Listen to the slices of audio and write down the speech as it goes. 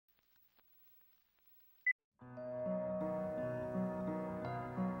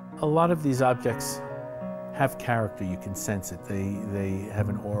A lot of these objects have character, you can sense it. They have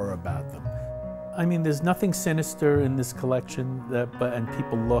an aura about them. I mean, there's nothing sinister in this collection, and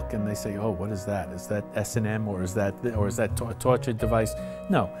people look and they say, oh, what is that? Is that S&M or is that a torture device?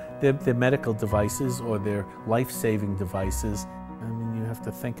 No, they're medical devices or they're life-saving devices. I mean, you have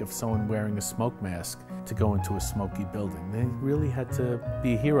to think of someone wearing a smoke mask to go into a smoky building. They really had to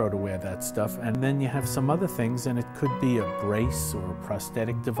be a hero to wear that stuff. And then you have some other things, and it could be a brace or a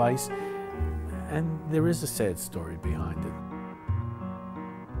prosthetic device. And there is a sad story behind it.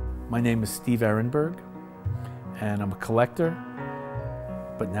 My name is Steve Erenberg, and I'm a collector,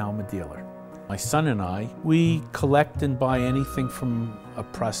 but now I'm a dealer. My son and I, we collect and buy anything from a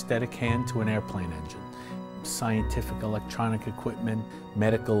prosthetic hand to an airplane engine. Scientific electronic equipment,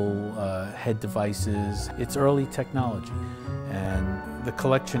 medical head devices. It's early technology, and the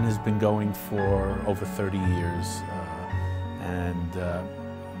collection has been going for over 30 years, and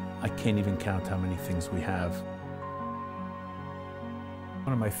I can't even count how many things we have.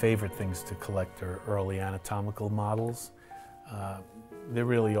 One of my favorite things to collect are early anatomical models. They're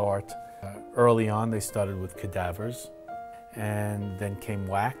really art. Early on, they started with cadavers, and then came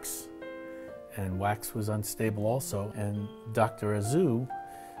wax. And wax was unstable also, and Dr. Azu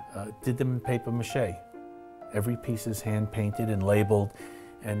did them in paper mache. Every piece is hand-painted and labeled,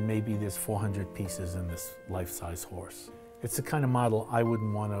 and maybe there's 400 pieces in this life-size horse. It's the kind of model I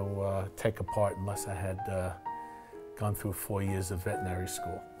wouldn't want to take apart unless I had gone through 4 years of veterinary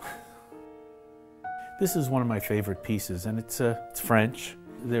school. This is one of my favorite pieces, and it's French.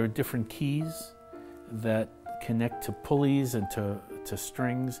 There are different keys that connect to pulleys and to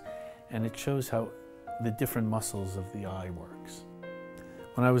strings, and it shows how the different muscles of the eye works.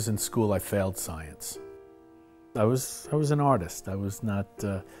 When I was in school, I failed science. I was an artist. I was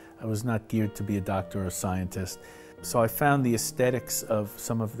not geared to be a doctor or a scientist. So I found the aesthetics of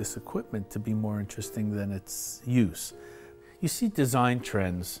some of this equipment to be more interesting than its use. You see design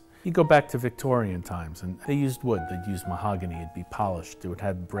trends. You go back to Victorian times, and they used wood. They'd use mahogany. It'd be polished. It would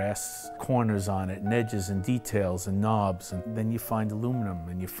have brass corners on it, and edges and details and knobs. And then you find aluminum,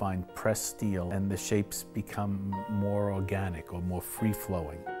 and you find pressed steel, and the shapes become more organic or more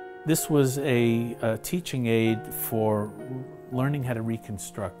free-flowing. This was a teaching aid for learning how to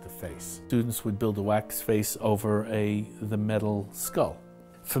reconstruct the face. Students would build a wax face over the metal skull.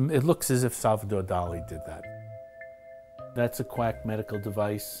 It looks as if Salvador Dali did that. That's a quack medical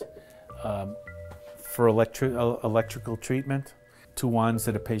device for electrical treatment. Two wands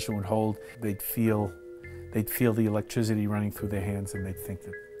that a patient would hold. They'd feel the electricity running through their hands, and they'd think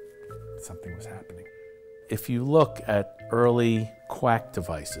that something was happening. If you look at early quack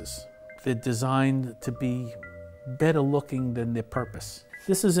devices, they're designed to be better looking than their purpose.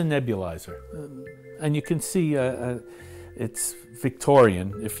 This is a nebulizer, and you can see it's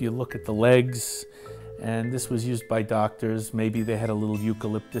Victorian. If you look at the legs, and this was used by doctors. Maybe they had a little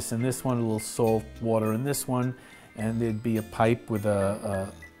eucalyptus in this one, a little salt water in this one, and there'd be a pipe with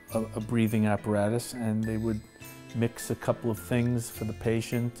a breathing apparatus, and they would mix a couple of things for the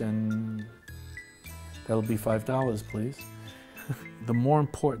patient, and that'll be $5, please. The more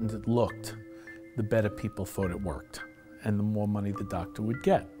important it looked, the better people thought it worked, and the more money the doctor would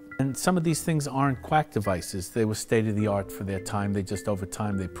get. And some of these things aren't quack devices. They were state-of-the-art for their time. They just, over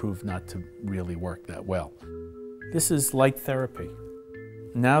time, they proved not to really work that well. This is light therapy.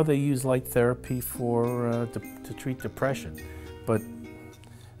 Now they use light therapy to treat depression. But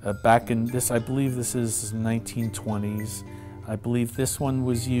back in this, I believe this is 1920s. I believe this one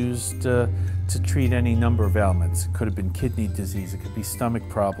was used to treat any number of ailments. It could have been kidney disease. It could be stomach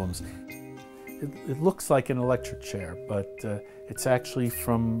problems. It looks like an electric chair, but it's actually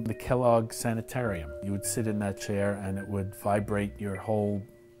from the Kellogg Sanitarium. You would sit in that chair and it would vibrate your whole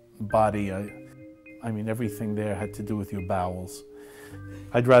body. I mean, everything there had to do with your bowels.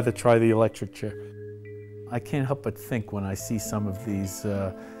 I'd rather try the electric chair. I can't help but think when I see some of these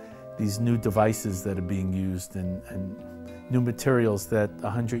new devices that are being used and new materials that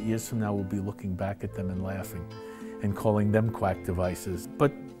 100 years from now we'll be looking back at them and laughing and calling them quack devices.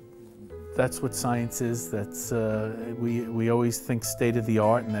 But that's what science is. That's we always think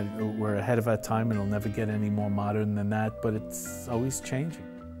state-of-the-art and that we're ahead of our time and it'll never get any more modern than that, but it's always changing.